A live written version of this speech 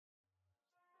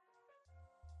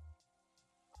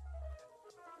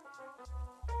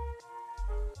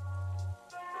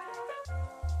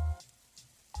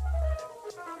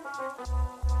Hey,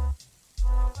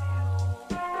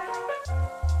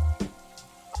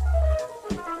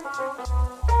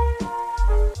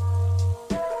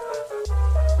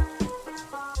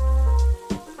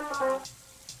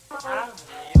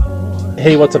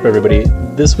 what's up, everybody?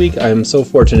 This week, I'm so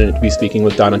fortunate to be speaking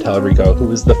with Donna Talarico,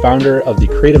 who is the founder of the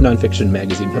creative nonfiction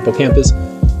magazine Hippocampus,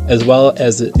 as well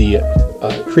as the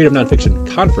creative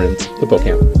nonfiction conference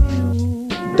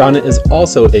Hippocamp. Donna is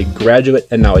also a graduate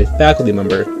and now a faculty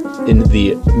member in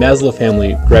the Maslow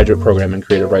Family Graduate Program in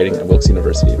Creative Writing at Wilkes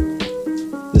University.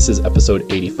 This is episode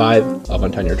 85 of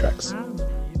On Tenure Tracks.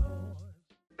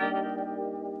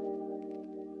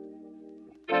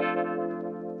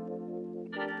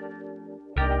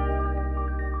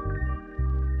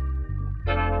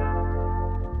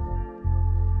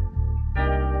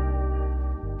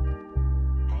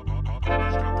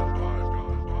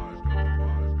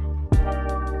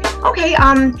 Okay,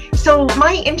 so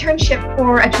my internship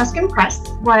for Etruscan Press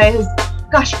was,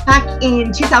 back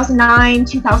in 2009,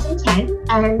 2010.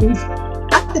 And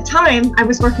at the time, I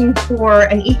was working for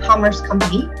an e-commerce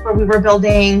company where we were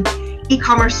building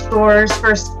e-commerce stores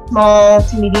for small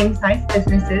to medium-sized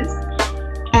businesses.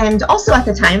 And also at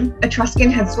the time, Etruscan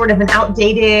had sort of an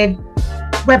outdated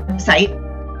website.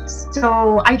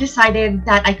 So I decided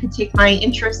that I could take my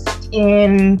interest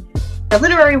in the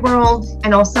literary world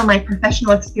and also my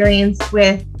professional experience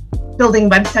with building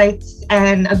websites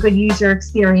and a good user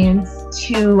experience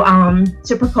to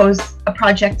propose a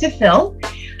project to Phil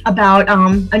about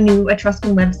a new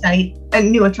Etruscan website, a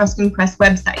new Etruscan Press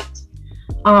website.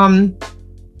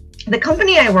 The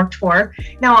company I worked for,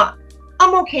 now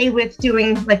I'm okay with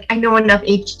doing, I know enough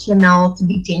HTML to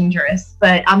be dangerous,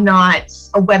 but I'm not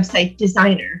a website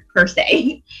designer per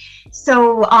se.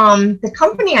 So the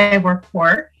company I worked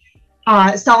for,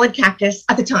 Solid Cactus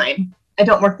at the time, I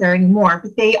don't work there anymore,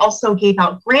 but they also gave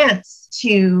out grants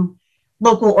to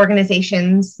local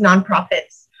organizations,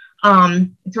 nonprofits,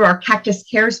 through our Cactus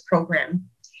Cares program.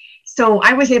 So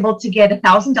I was able to get a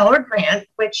 $1,000 grant,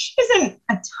 which isn't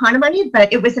a ton of money,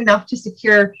 but it was enough to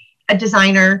secure a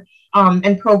designer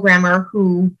and programmer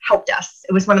who helped us.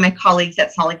 It was one of my colleagues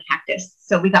at Solid Cactus.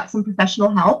 So we got some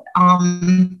professional help,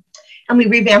 and we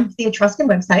revamped the Etruscan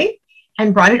website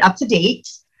and brought it up to date.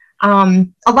 A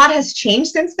lot has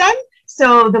changed since then.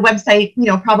 So the website,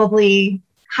 probably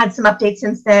had some updates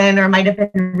since then, or might have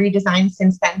been redesigned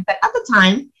since then. But at the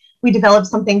time, we developed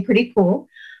something pretty cool.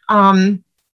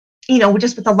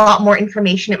 Just with a lot more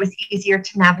information, it was easier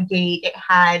to navigate. It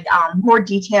had more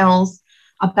details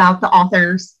about the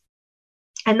authors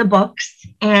and the books.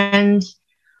 And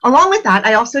along with that,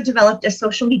 I also developed a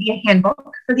social media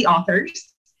handbook for the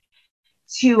authors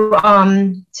to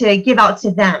give out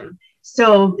to them.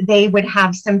 So they would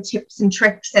have some tips and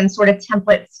tricks and sort of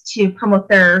templates to promote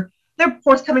their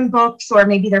forthcoming books or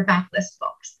maybe their backlist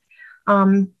books.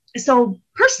 So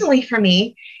personally for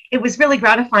me, it was really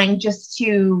gratifying just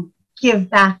to give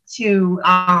back to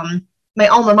my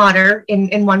alma mater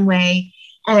in one way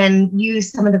and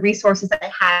use some of the resources that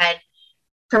I had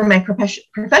for my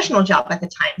professional job at the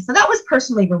time. So that was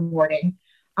personally rewarding.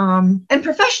 And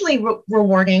professionally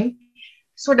rewarding,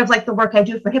 sort of like the work I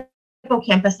do for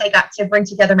Hippocampus, I got to bring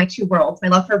together my two worlds, my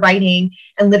love for writing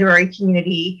and literary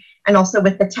community, and also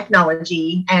with the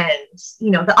technology and,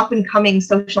 the up and coming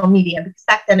social media, because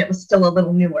back then it was still a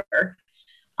little newer.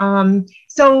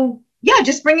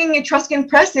 Just bringing Etruscan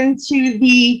Press into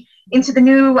the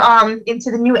new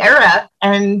era.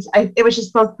 And it was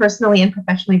just both personally and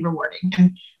professionally rewarding.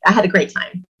 And I had a great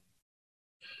time.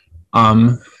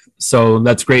 So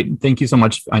that's great. Thank you so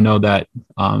much. I know that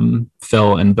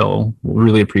Phil and Bill will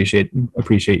really appreciate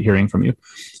hearing from you.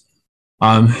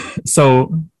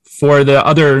 So for the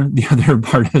other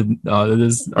part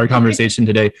of our conversation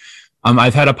today,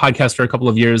 I've had a podcast for a couple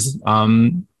of years,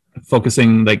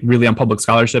 focusing really on public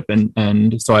scholarship,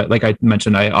 and so I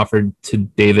mentioned, I offered to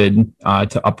David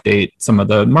to update some of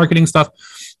the marketing stuff,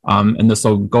 and this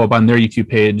will go up on their YouTube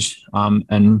page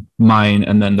and mine,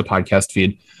 and then the podcast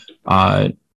feed.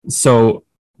 So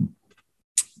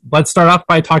let's start off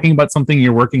by talking about something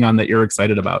you're working on that you're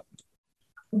excited about.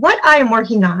 What I am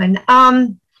working on,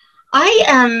 I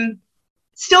am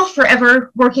still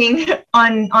forever working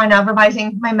on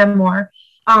revising my memoir,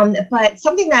 but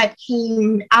something that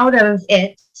came out of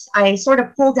it, I sort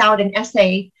of pulled out an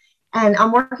essay, and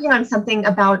I'm working on something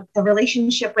about the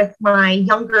relationship with my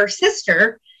younger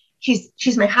sister.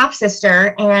 She's my half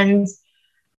sister, and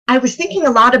I was thinking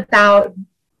a lot about,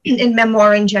 in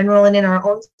memoir in general and in our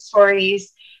own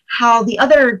stories, how the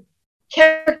other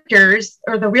characters,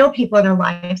 or the real people in our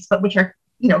lives, but which are,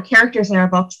 characters in our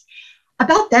books,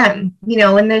 about them,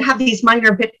 and then have these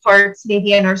minor bit parts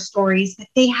maybe in our stories, but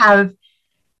they have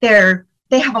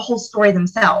a whole story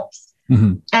themselves.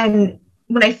 Mm-hmm. And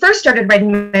when I first started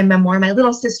writing my memoir, my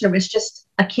little sister was just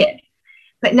a kid,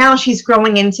 but now she's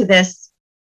growing into this,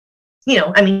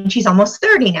 she's almost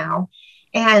 30 now.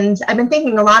 And I've been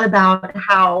thinking a lot about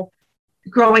how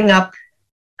growing up,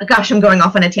 gosh, I'm going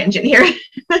off on a tangent here,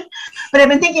 but I've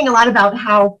been thinking a lot about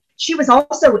how she was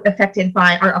also affected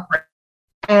by our upbringing.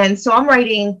 And so I'm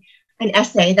writing an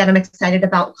essay that I'm excited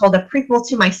about called A Prequel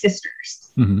to My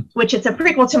Sisters, mm-hmm. which it's a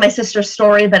prequel to my sister's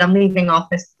story, but I'm leaving off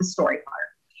the story part.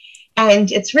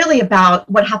 And it's really about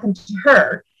what happened to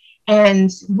her.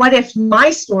 And what if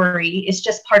my story is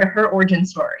just part of her origin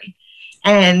story?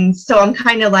 And so I'm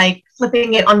kind of like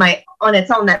flipping it on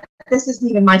its own, that this isn't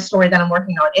even my story that I'm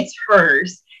working on, it's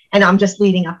hers. And I'm just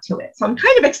leading up to it. So I'm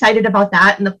kind of excited about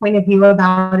that and the point of view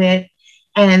about it.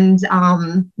 And,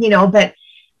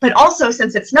 but also,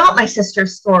 since it's not my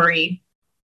sister's story,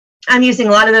 I'm using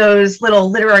a lot of those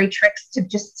little literary tricks to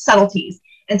just subtleties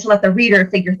and to let the reader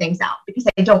figure things out, because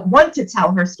I don't want to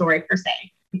tell her story per se,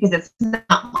 because it's not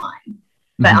mine.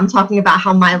 But Mm-hmm. I'm talking about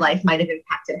how my life might have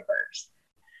impacted hers.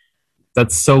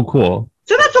 That's so cool.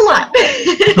 So that's a lot.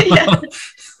 Yeah.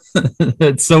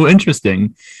 It's so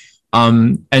interesting.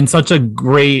 And such a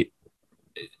great,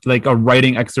 like a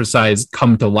writing exercise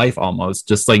come to life almost,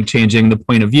 just like changing the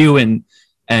point of view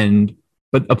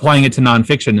but applying it to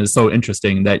nonfiction is so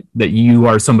interesting that you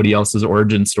are somebody else's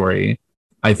origin story.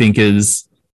 I think it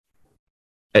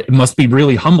must be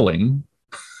really humbling.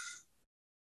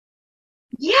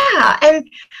 Yeah. And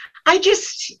I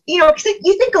just, because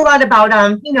you think a lot about,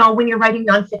 when you're writing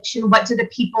nonfiction, what do the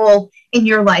people in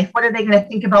your life, what are they going to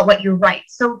think about what you write?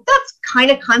 So that's kind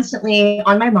of constantly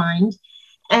on my mind.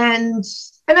 And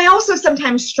I also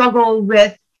sometimes struggle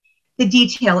with the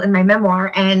detail in my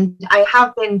memoir. And I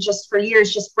have been just for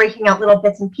years, just breaking out little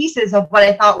bits and pieces of what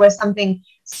I thought was something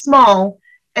small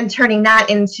and turning that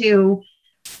into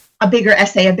a bigger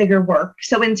essay, a bigger work.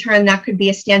 So in turn, that could be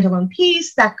a standalone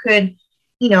piece that could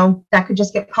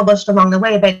just get published along the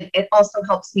way, but it also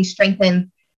helps me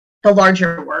strengthen the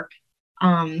larger work.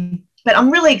 But I'm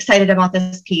really excited about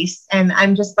this piece, and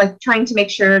I'm just like trying to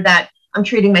make sure that I'm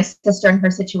treating my sister and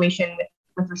her situation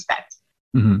with respect.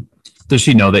 Mm-hmm. Does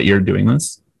she know that you're doing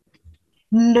this?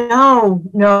 No,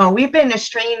 we've been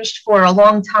estranged for a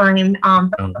long time.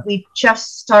 But we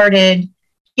just started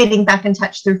getting back in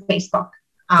touch through Facebook.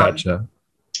 Gotcha.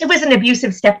 It was an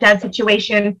abusive stepdad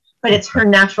situation, but it's her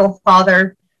natural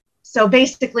father. So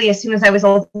basically, as soon as I was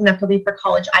old enough to leave for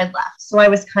college, I left. So I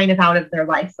was kind of out of their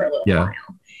life for a little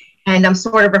while. And I'm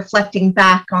sort of reflecting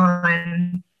back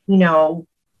on,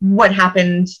 what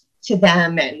happened to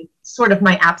them and sort of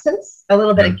my absence, a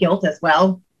little bit of guilt as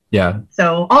well. Yeah.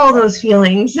 So all those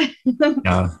feelings.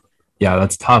 Yeah,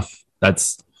 that's tough.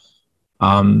 That's,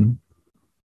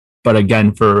 but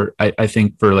again, I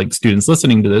think for like students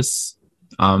listening to this,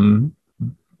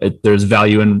 there's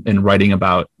value in writing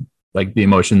about like the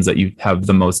emotions that you have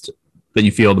the most, that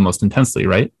you feel the most intensely,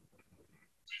 right?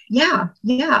 Yeah.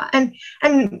 And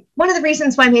one of the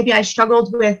reasons why maybe I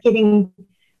struggled with getting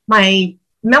my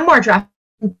memoir draft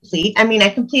complete, I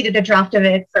completed a draft of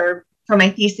it for my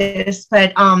thesis,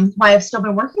 but why I've still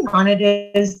been working on it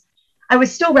is I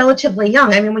was still relatively young.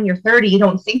 When you're 30, you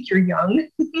don't think you're young,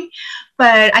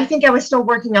 but I think I was still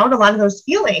working out a lot of those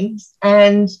feelings,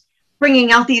 and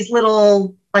bringing out these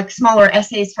little like smaller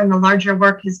essays from the larger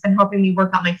work has been helping me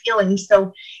work out my feelings.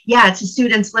 So yeah, to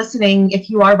students listening, if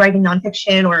you are writing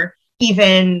nonfiction or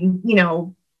even,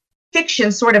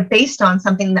 fiction sort of based on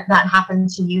something that happened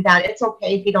to you, that it's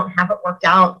okay if you don't have it worked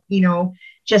out,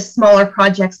 just smaller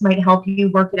projects might help you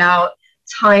work it out.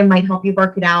 Time might help you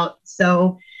work it out.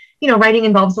 So, writing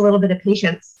involves a little bit of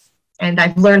patience, and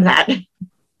I've learned that.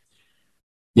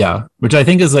 Yeah, which I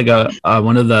think is like a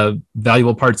one of the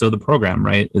valuable parts of the program,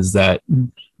 right? Is that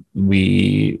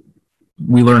we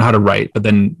learn how to write, but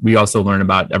then we also learn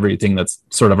about everything that's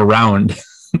sort of around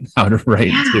how to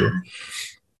write too.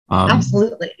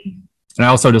 Absolutely. And I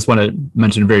also just want to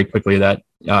mention very quickly that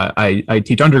I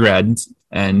teach undergrads,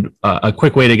 and a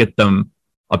quick way to get them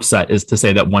upset is to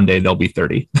say that one day they'll be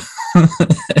 30,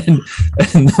 and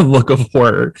the look of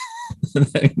horror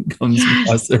that comes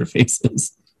across their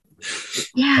faces.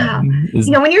 Yeah.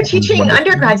 When you're teaching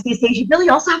undergrads these days, you really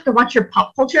also have to watch your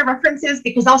pop culture references,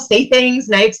 because I'll say things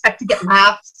and I expect to get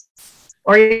laughs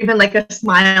or even like a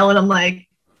smile, and I'm like,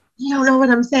 you don't know what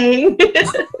I'm saying.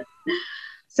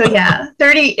 So yeah,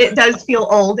 30, it does feel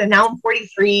old, and now I'm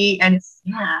 43, and it's,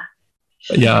 yeah.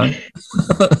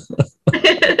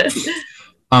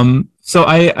 So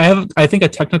I have, I think, a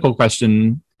technical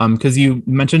question, because you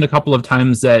mentioned a couple of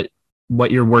times that what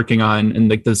you're working on and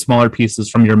like the smaller pieces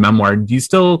from your memoir, do you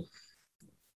still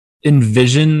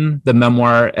envision the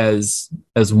memoir as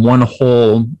one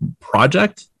whole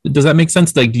project? Does that make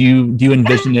sense? Like, do you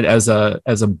envision it as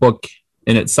a book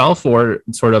in itself, or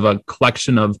sort of a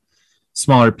collection of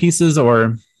smaller pieces,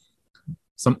 or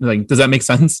something? Like, does that make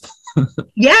sense?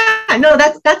 Yeah, no,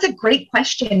 that's a great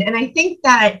question. And I think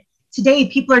that today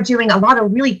people are doing a lot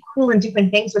of really cool and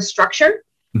different things with structure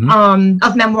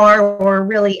of memoir, or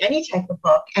really any type of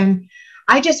book. And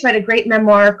I just read a great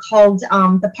memoir called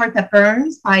The Part That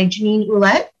Burns by Janine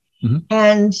Ouellette.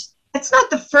 And it's not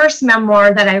the first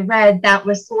memoir that I read that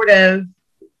was sort of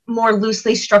more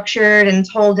loosely structured and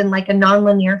told in like a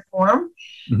nonlinear form.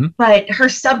 But her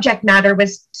subject matter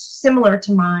was similar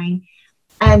to mine.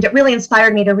 And it really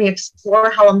inspired me to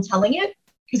re-explore how I'm telling it.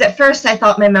 Because at first I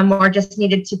thought my memoir just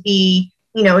needed to be,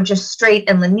 just straight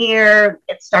and linear.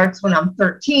 It starts when I'm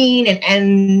 13 and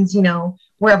ends,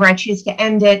 wherever I choose to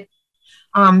end it.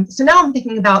 So now I'm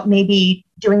thinking about maybe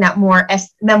doing that more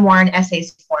memoir and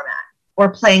essays format, or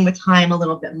playing with time a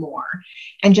little bit more,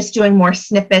 and just doing more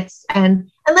snippets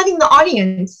and letting the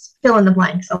audience fill in the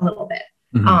blanks a little bit.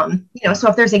 So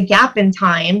if there's a gap in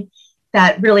time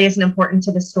that really isn't important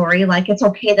to the story, like, it's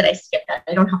okay that I skip that.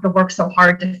 I don't have to work so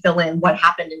hard to fill in what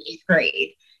happened in 8th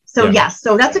grade. So yes,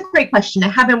 so that's a great question. I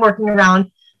have been working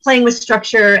around playing with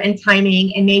structure and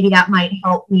timing, and maybe that might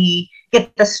help me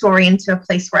get the story into a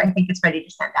place where I think it's ready to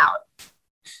send out.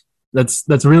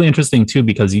 That's really interesting too,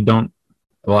 because you don't,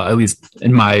 well, at least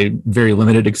in my very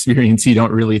limited experience, you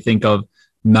don't really think of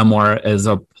memoir as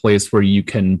a place where you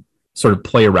can sort of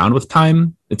play around with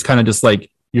time. It's kind of just like,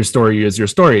 your story is your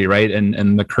story, right?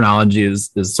 And the chronology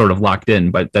is sort of locked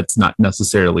in, but that's not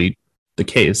necessarily the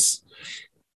case.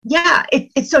 Yeah,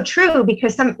 it's so true,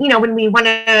 because when we want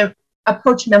to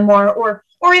approach memoir,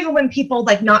 or even when people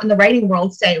like not in the writing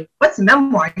world say, what's a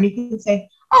memoir? And you can say,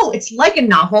 oh, it's like a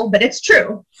novel, but it's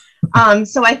true.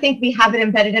 So I think we have it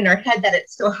embedded in our head that it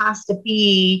still has to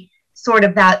be sort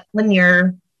of that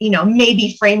linear,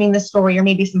 maybe framing the story or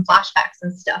maybe some flashbacks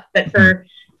and stuff. But for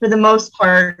the most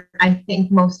part, I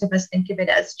think most of us think of it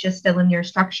as just a linear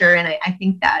structure. And I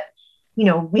think that,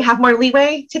 we have more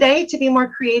leeway today to be more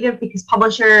creative, because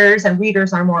publishers and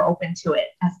readers are more open to it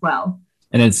as well.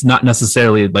 And it's not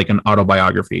necessarily like an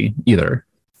autobiography either.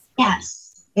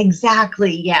 Yes,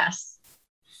 exactly. Yes.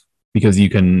 Because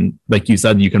you can, like you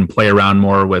said, you can play around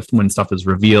more with when stuff is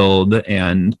revealed.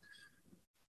 And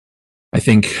I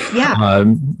think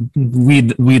lead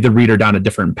the reader down a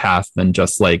different path than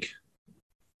just like,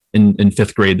 in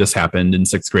 5th grade, this happened, in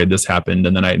 6th grade, this happened.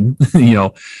 And then I,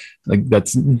 like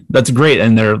that's great.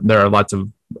 And there are lots of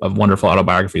wonderful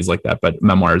autobiographies like that, but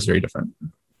memoir is very different.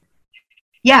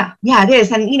 Yeah, it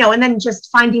is. And, and then just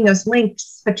finding those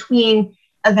links between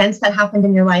events that happened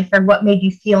in your life or what made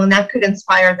you feel, and that could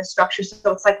inspire the structure.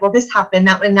 So it's like, well, this happened,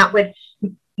 that would,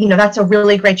 that's a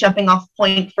really great jumping off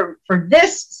point for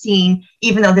this scene,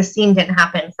 even though this scene didn't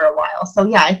happen for a while. So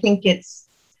yeah, I think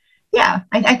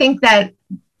I think that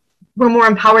we're more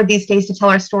empowered these days to tell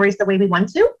our stories the way we want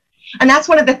to. And that's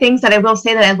one of the things that I will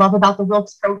say that I love about the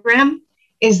Wilkes program,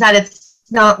 is that it's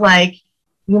not like,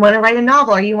 you want to write a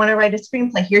novel or you want to write a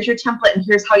screenplay, here's your template and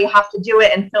here's how you have to do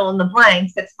it and fill in the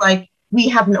blanks. It's like, we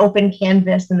have an open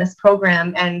canvas in this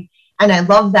program, and I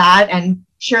love that. And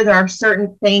sure, there are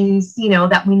certain things,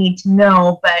 that we need to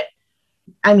know, but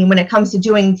I mean, when it comes to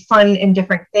doing fun and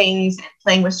different things and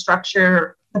playing with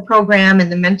structure, the program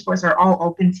and the mentors are all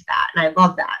open to that. And I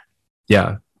love that.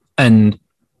 Yeah. And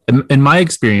in my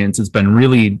experience, it's been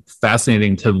really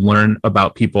fascinating to learn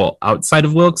about people outside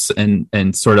of Wilkes, and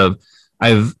sort of,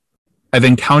 I've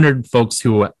encountered folks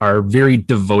who are very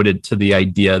devoted to the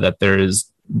idea that there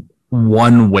is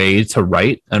one way to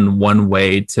write and one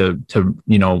way to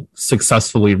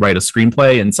successfully write a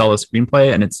screenplay and sell a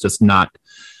screenplay, and it's just not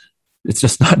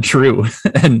true.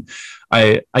 And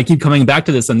I keep coming back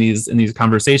to this in these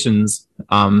conversations,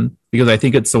 because I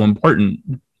think it's so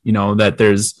important, that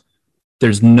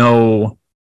there's no,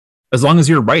 as long as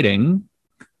you're writing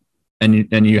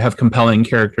and you have compelling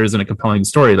characters and a compelling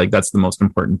story, like, that's the most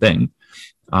important thing.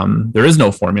 There is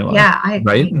no formula. Yeah,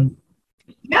 right?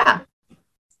 Yeah.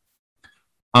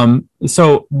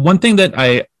 So one thing that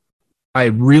I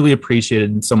really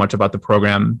appreciated so much about the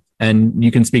program, and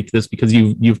you can speak to this because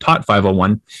you've taught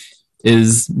 501,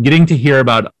 is getting to hear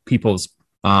about people's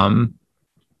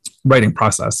writing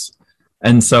process.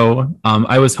 And so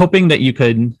I was hoping that you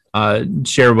could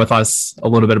share with us a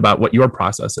little bit about what your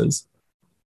process is.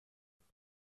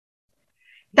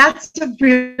 That's a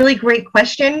really great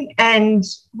question. And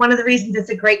one of the reasons it's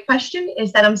a great question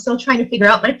is that I'm still trying to figure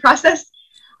out my process.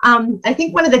 I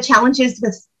think one of the challenges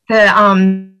with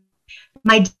the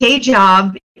My day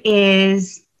job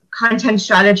is content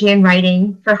strategy and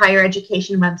writing for higher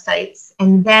education websites.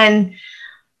 And then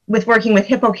with working with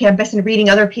Hippocampus and reading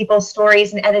other people's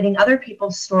stories and editing other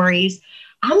people's stories,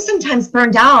 I'm sometimes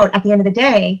burned out at the end of the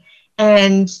day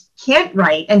and can't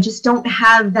write and just don't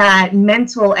have that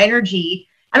mental energy.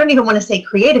 I don't even want to say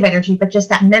creative energy, but just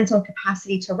that mental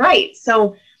capacity to write.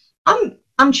 So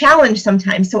I'm challenged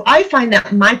sometimes. So I find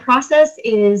that my process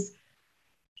is,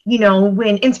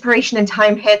 when inspiration and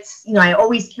time hits, I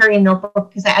always carry a notebook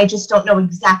because I just don't know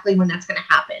exactly when that's going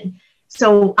to happen.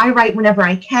 So I write whenever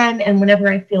I can and whenever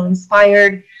I feel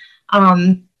inspired.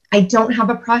 I don't have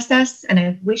a process, and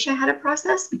I wish I had a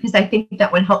process because I think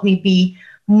that would help me be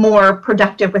more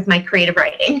productive with my creative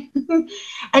writing.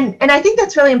 and I think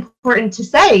that's really important to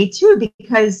say too,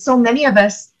 because so many of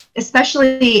us,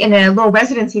 especially in a low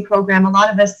residency program, a lot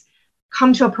of us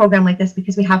come to a program like this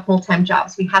because we have full-time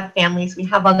jobs, we have families, we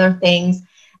have other things,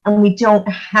 and we don't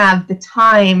have the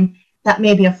time that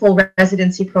maybe a full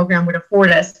residency program would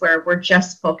afford us, where we're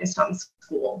just focused on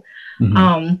school.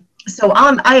 Mm-hmm. So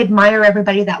I admire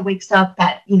everybody that wakes up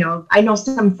at, I know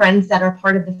some friends that are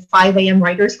part of the 5 a.m.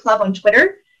 Writers Club on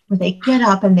Twitter, where they get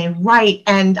up and they write.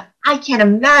 And I can't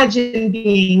imagine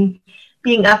being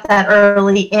up that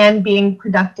early and being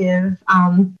productive.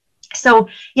 So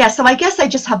I guess I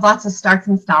just have lots of starts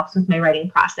and stops with my writing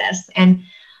process. And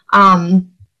I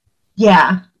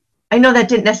know that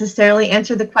didn't necessarily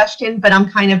answer the question, but I'm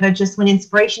kind of just when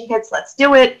inspiration hits, let's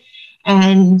do it.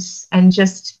 And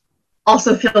just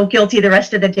also feel guilty the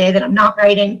rest of the day that I'm not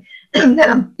writing, that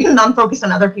I'm focused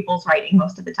on other people's writing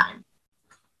most of the time.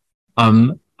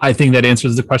 I think that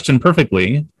answers the question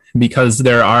perfectly, because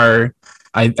there are,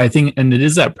 I think, and it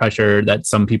is that pressure that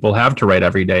some people have to write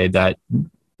every day that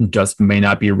just may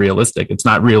not be realistic. It's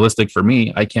not realistic for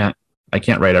me. I can't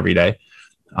write every day.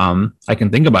 I can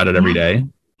think about it every day,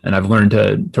 and I've learned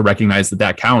to recognize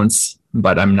that counts,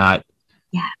 but I'm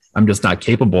just not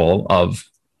capable of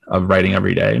writing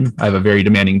every day. I have a very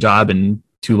demanding job and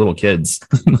 2 little kids.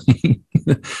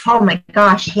 Oh my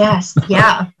gosh. Yes.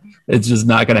 Yeah. It's just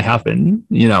not going to happen,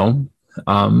 and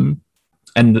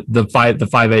the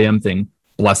 5 a.m. thing,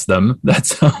 bless them. That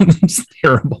sounds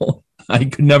terrible. I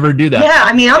could never do that. Yeah.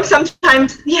 I mean, I'm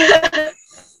sometimes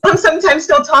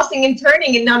still tossing and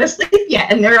turning and not asleep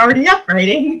yet, and they're already up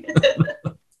writing.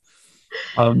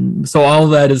 So all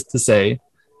of that is to say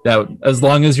that as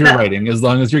long as you're writing, as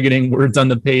long as you're getting words on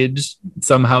the page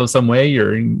somehow, some way,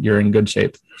 you're in good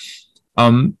shape.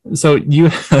 So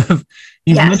you've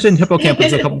mentioned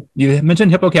Hippocampus a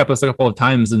couple of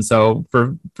times, and so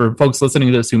for folks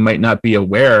listening to this who might not be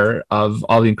aware of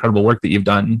all the incredible work that you've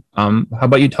done, how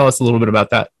about you tell us a little bit about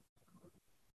that?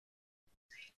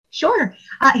 Sure.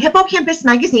 Hippocampus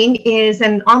Magazine is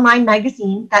an online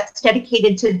magazine that's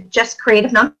dedicated to just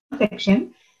creative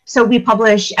nonfiction. So we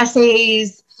publish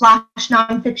essays, flash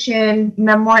nonfiction,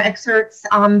 memoir excerpts,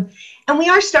 and we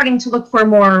are starting to look for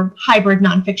more hybrid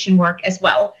nonfiction work as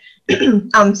well.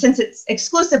 Since it's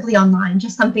exclusively online,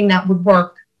 just something that would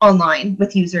work online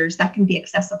with users that can be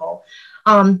accessible.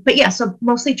 So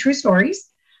mostly true stories.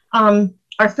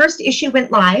 Our first issue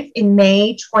went live in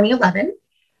May 2011.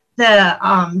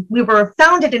 We were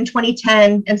founded in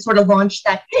 2010 and sort of launched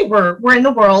that, hey, we're in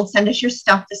the world, send us your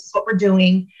stuff, this is what we're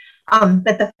doing.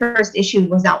 But the first issue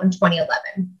was out in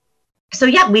 2011. So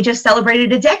we just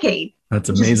celebrated a decade. That's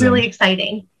amazing. Which is really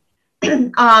exciting.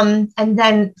 And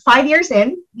then 5 years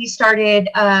in, we started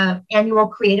an annual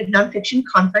creative nonfiction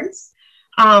conference,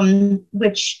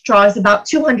 which draws about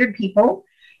 200 people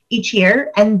each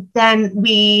year. And then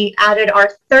we added our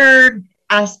third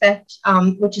aspect,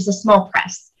 which is a small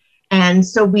press. And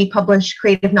so we publish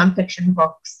creative nonfiction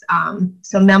books,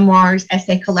 so memoirs,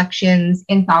 essay collections,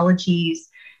 anthologies,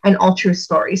 and all true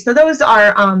stories. So those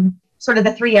are sort of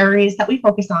the 3 areas that we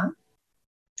focus on.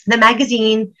 The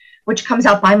magazine, which comes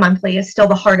out bi-monthly, is still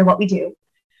the heart of what we do.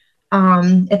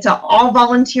 It's an all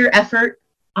volunteer effort.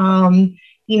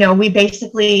 We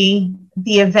basically,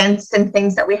 the events and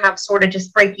things that we have sort of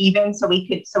just break even so we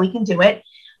can do it.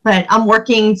 But I'm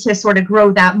working to sort of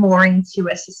grow that more into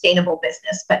a sustainable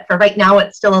business. But for right now,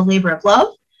 it's still a labor of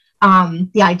love.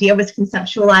 The idea was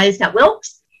conceptualized at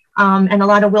Wilkes, and a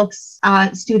lot of Wilkes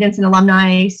students and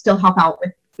alumni still help out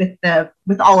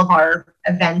with all of our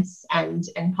events and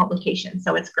publications.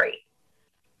 So it's great.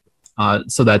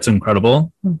 So that's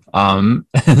incredible.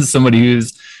 As somebody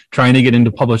who's trying to get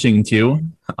into publishing too,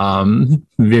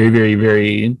 very, very,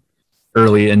 very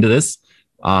early into this,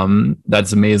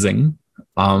 that's amazing.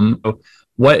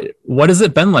 What has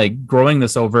it been like growing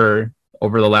this over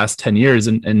the last 10 years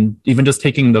and even just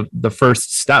taking the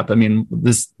first step? I mean,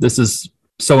 this is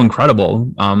so incredible,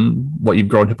 what you've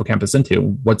grown Hippocampus into.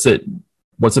 What's it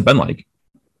been like?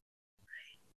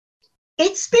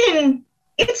 It's been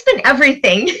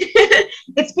everything.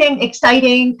 It's been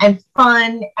exciting and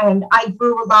fun, and I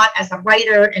grew a lot as a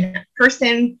writer and a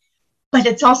person, but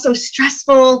it's also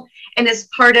stressful, and it's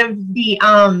part of the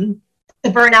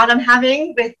burnout I'm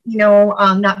having with,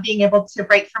 not being able to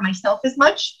write for myself as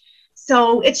much.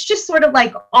 So it's just sort of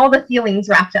like all the feelings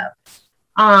wrapped up.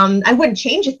 I wouldn't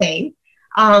change a thing.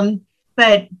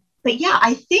 But yeah,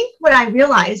 I think what I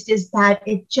realized is that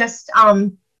it just,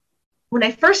 when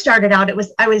I first started out,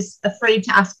 I was afraid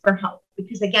to ask for help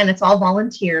because, again, it's all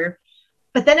volunteer.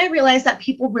 But then I realized that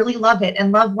people really love it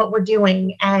and love what we're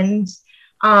doing. And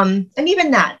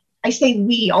even that, I say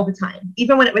we all the time.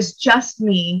 Even when it was just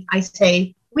me, I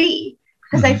say we,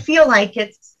 because I feel like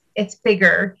it's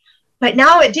bigger. But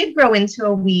now it did grow into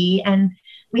a we, and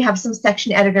we have some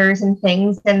section editors and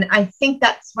things. And I think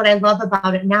that's what I love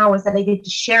about it now, is that I get to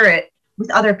share it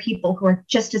with other people who are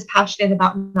just as passionate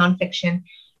about nonfiction,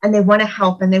 and they want to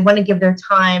help, and they want to give their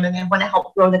time, and they want to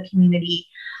help grow the community.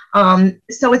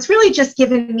 So it's really just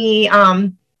given me,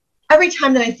 every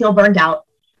time that I feel burned out,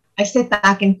 I sit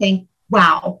back and think,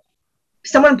 wow,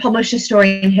 someone published a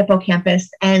story in Hippocampus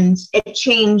and it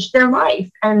changed their life.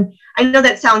 And I know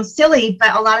that sounds silly,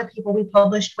 but a lot of people we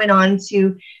published went on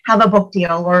to have a book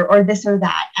deal or this or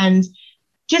that. And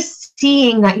just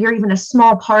seeing that you're even a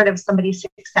small part of somebody's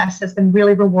success has been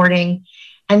really rewarding.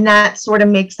 And that sort of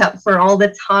makes up for all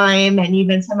the time and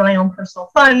even some of my own personal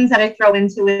funds that I throw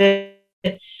into it.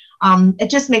 It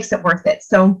just makes it worth it.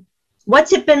 So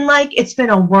what's it been like? It's been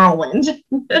a whirlwind.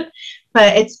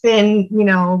 But it's been,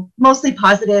 mostly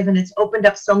positive, and it's opened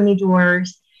up so many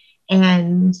doors.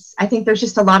 And I think there's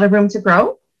just a lot of room to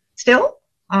grow still.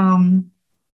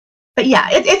 But yeah,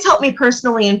 it's helped me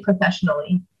personally and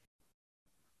professionally.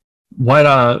 What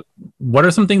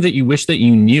are some things that you wish that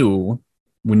you knew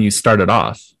when you started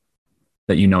off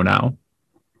that you know now?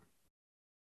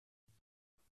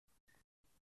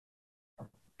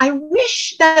 I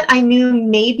wish that I knew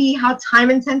maybe how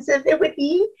time intensive it would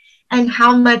be, and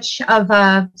how much of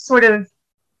a sort of,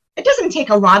 it doesn't take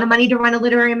a lot of money to run a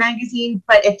literary magazine,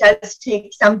 but it does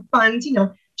take some funds,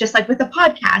 just like with a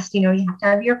podcast, you have to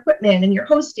have your equipment and your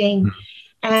hosting.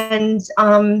 And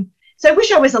so I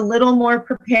wish I was a little more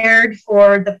prepared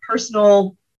for the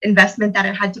personal investment that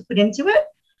I had to put into it.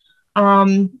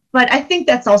 But I think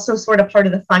that's also sort of part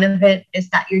of the fun of it, is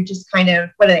that you're just kind of,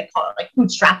 what do they call it, like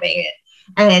bootstrapping it,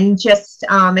 and just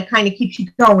it kind of keeps you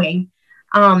going.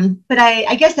 But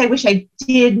I guess I wish I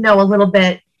did know a little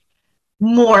bit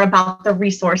more about the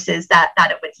resources that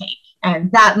it would take.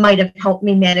 And that might have helped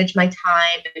me manage my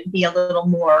time and be a little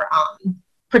more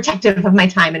protective of my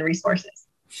time and resources.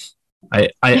 I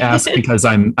ask because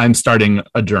I'm starting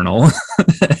a journal.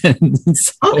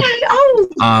 So, okay.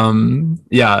 Oh.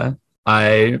 Yeah.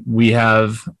 We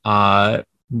have a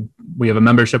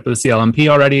membership with CLMP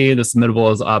already. The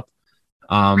submittable is up.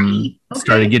 Okay.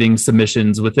 Started getting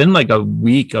submissions within like a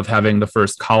week of having the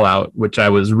first call out, which I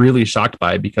was really shocked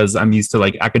by, because I'm used to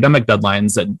like academic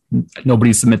deadlines that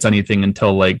nobody submits anything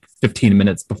until like 15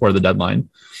 minutes before the deadline.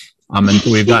 And so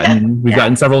we've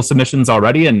gotten several submissions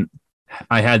already, and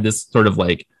I had this sort of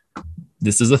like,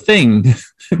 this is a thing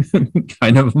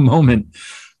kind of moment.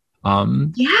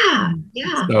 Yeah.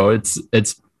 So it's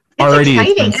already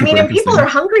exciting. I mean, and people are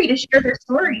hungry to share their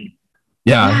story.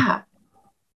 Yeah.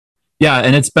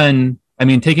 And it's been,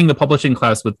 taking the publishing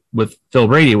class with Phil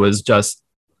Brady was just,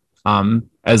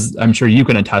 as I'm sure you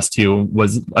can attest to,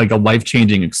 was like a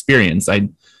life-changing experience. I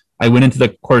went into the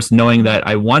course knowing that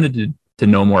I wanted to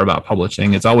know more about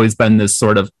publishing. It's always been this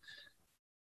sort of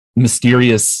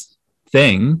mysterious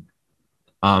thing.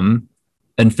 And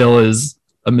Phil is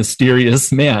a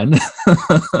mysterious man.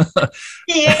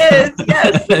 He is,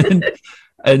 yes.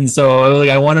 And so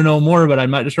I want to know more, but I'm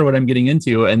not sure what I'm getting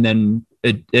into. And then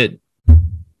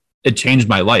it changed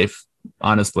my life.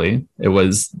 Honestly, it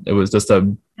was just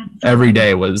every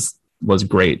day was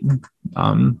great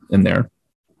in there.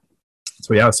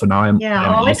 So yeah, so now I'm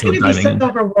it's going to be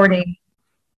so rewarding.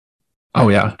 Oh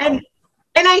yeah.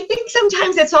 And I think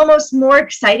sometimes it's almost more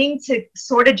exciting to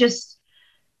sort of just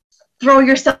throw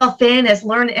yourself in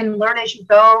learn as you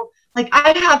go. Like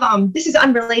I have, this is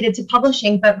unrelated to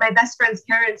publishing, but my best friend's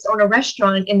parents own a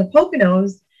restaurant in the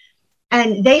Poconos,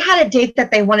 and they had a date that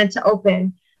they wanted to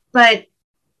open, but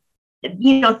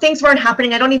things weren't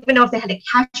happening. I don't even know if they had a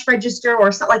cash register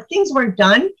or something, like things weren't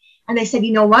done. And they said,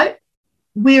 you know what?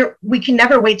 We can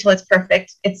never wait till it's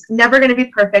perfect. It's never going to be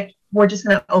perfect. We're just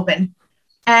going to open.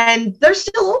 And they're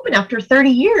still open after 30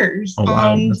 years. Oh,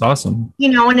 wow. That's awesome.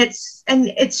 And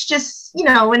it's just,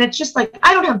 and it's just like,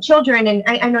 I don't have children, and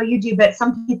I know you do, but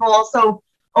some people also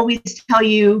always tell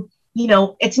you,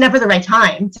 it's never the right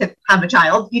time to have a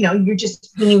child. You're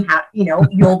just, when you have,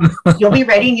 you'll be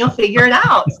ready and you'll figure it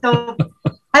out. So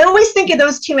I always think of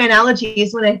those two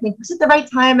analogies when I think, was it the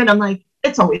right time? And I'm like,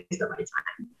 it's always the right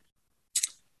time.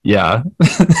 Yeah.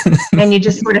 And you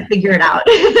just sort of figure it out.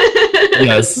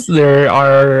 Yes, there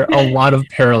are a lot of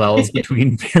parallels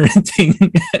between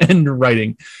parenting and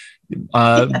writing.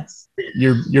 Yes.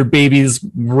 Your babies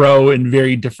grow in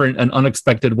very different and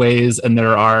unexpected ways, and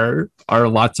there are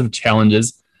lots of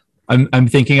challenges. I'm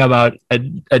thinking about a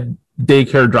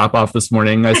daycare drop off this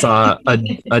morning. I saw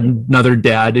another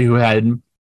dad who had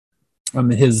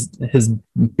his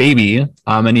baby,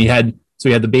 and he had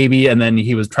the baby, and then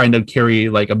he was trying to carry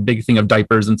like a big thing of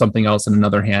diapers and something else in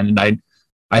another hand, and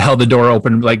I held the door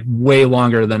open like way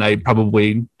longer than I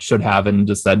probably should have, and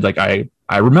just said like, I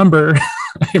remember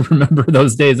I remember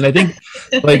those days. And I think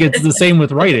like it's the same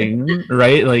with writing,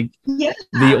 right? Like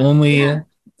the only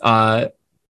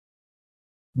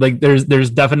like there's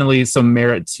definitely some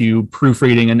merit to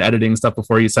proofreading and editing stuff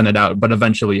before you send it out, but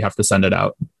eventually you have to send it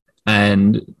out,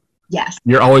 and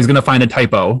you're always going to find a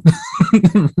typo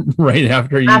right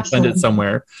after you send it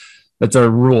somewhere. That's a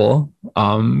rule.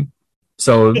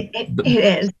 So it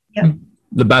is. Yep.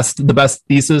 The best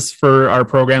thesis for our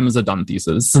program is a done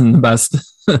thesis, and the best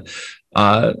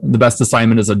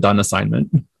assignment is a done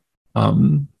assignment. I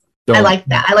like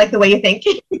that. I like the way you think.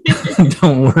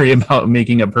 Don't worry about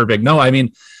making it perfect. No, I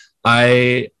mean,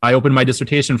 I opened my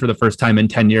dissertation for the first time in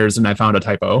 10 years, and I found a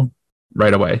typo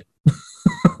right away.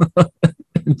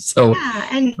 So,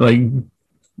 like,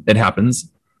 it happens.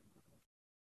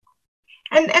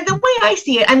 And the way I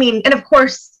see it, I mean, and of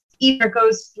course, either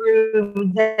goes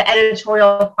through the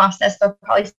editorial process, there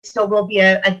probably still will be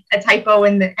a typo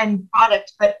in the end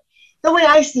product. But the way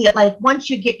I see it, like once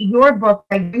you get your book,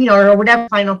 or whatever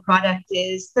final product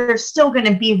is, there's still going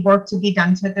to be work to be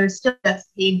done to it. There's still that's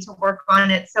paid to work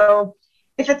on it. So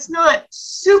if it's not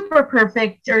super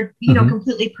perfect or,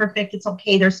 completely perfect, it's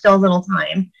okay. There's still a little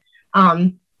time.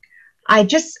 I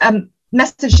just,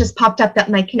 message just popped up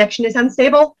that my connection is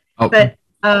unstable, but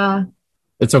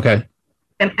it's okay.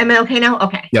 Am I okay now?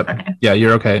 Okay. Yep. Okay. Yeah,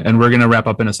 you're okay. And we're going to wrap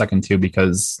up in a second too,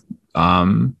 because,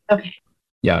 okay.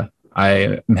 Yeah,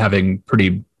 I am having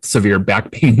pretty severe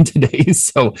back pain today.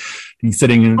 So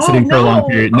sitting for a long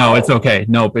period. No, it's okay.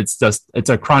 Nope. It's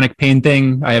a chronic pain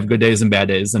thing. I have good days and bad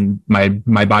days, and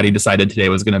my body decided today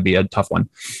was going to be a tough one.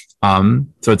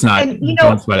 So it's not,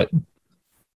 don't sweat it.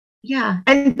 Yeah.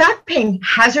 And back pain,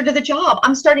 hazard of the job.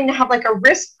 I'm starting to have like a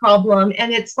wrist problem,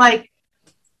 and it's like,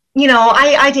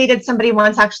 I dated somebody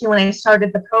once actually when I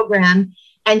started the program,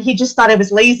 and he just thought I was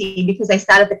lazy because I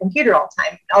sat at the computer all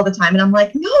the time. And I'm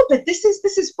like, no, but this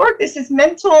is work. This is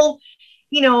mental,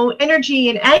 energy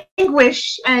and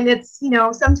anguish. And it's,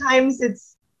 sometimes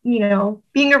it's,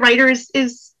 being a writer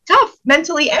is tough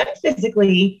mentally and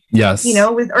physically. Yes.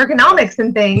 With ergonomics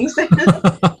and things.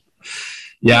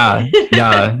 Yeah.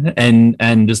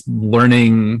 And just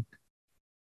learning.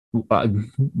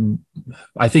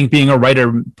 I think being a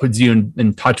writer puts you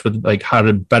in touch with like how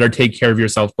to better take care of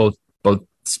yourself, both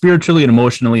spiritually and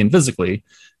emotionally and physically,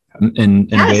 in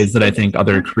ways that I think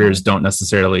other careers don't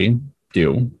necessarily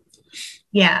do.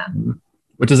 Yeah.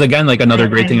 Which is again like another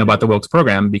great thing about the Wilkes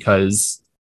program, because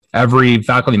every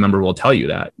faculty member will tell you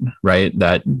that, right?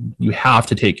 That you have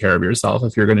to take care of yourself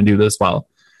if you're going to do this well.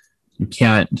 You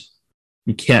can't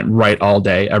write all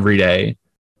day, every day.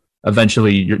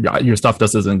 Eventually your stuff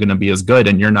just isn't going to be as good,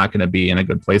 and you're not going to be in a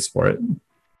good place for it.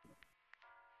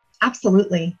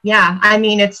 Absolutely. Yeah. I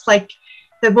mean, it's like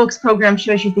the Wilkes program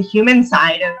shows you the human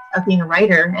side of being a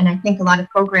writer. And I think a lot of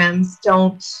programs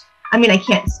don't, I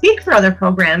can't speak for other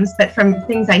programs, but from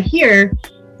things I hear,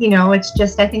 it's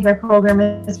just, I think our program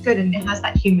is good and it has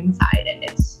that human side, and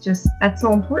it's just, that's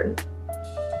so important.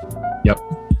 Yep.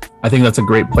 I think that's a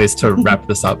great place to wrap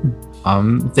this up.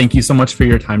 Thank you so much for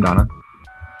your time, Donna.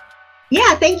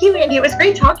 Yeah, thank you, Andy. It was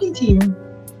great talking to you.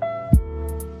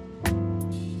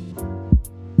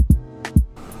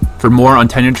 For more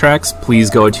Untenured Tracks, please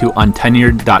go to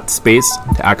untenured.space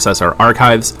to access our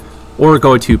archives, or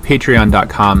go to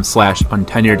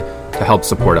patreon.com/untenured to help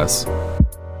support us.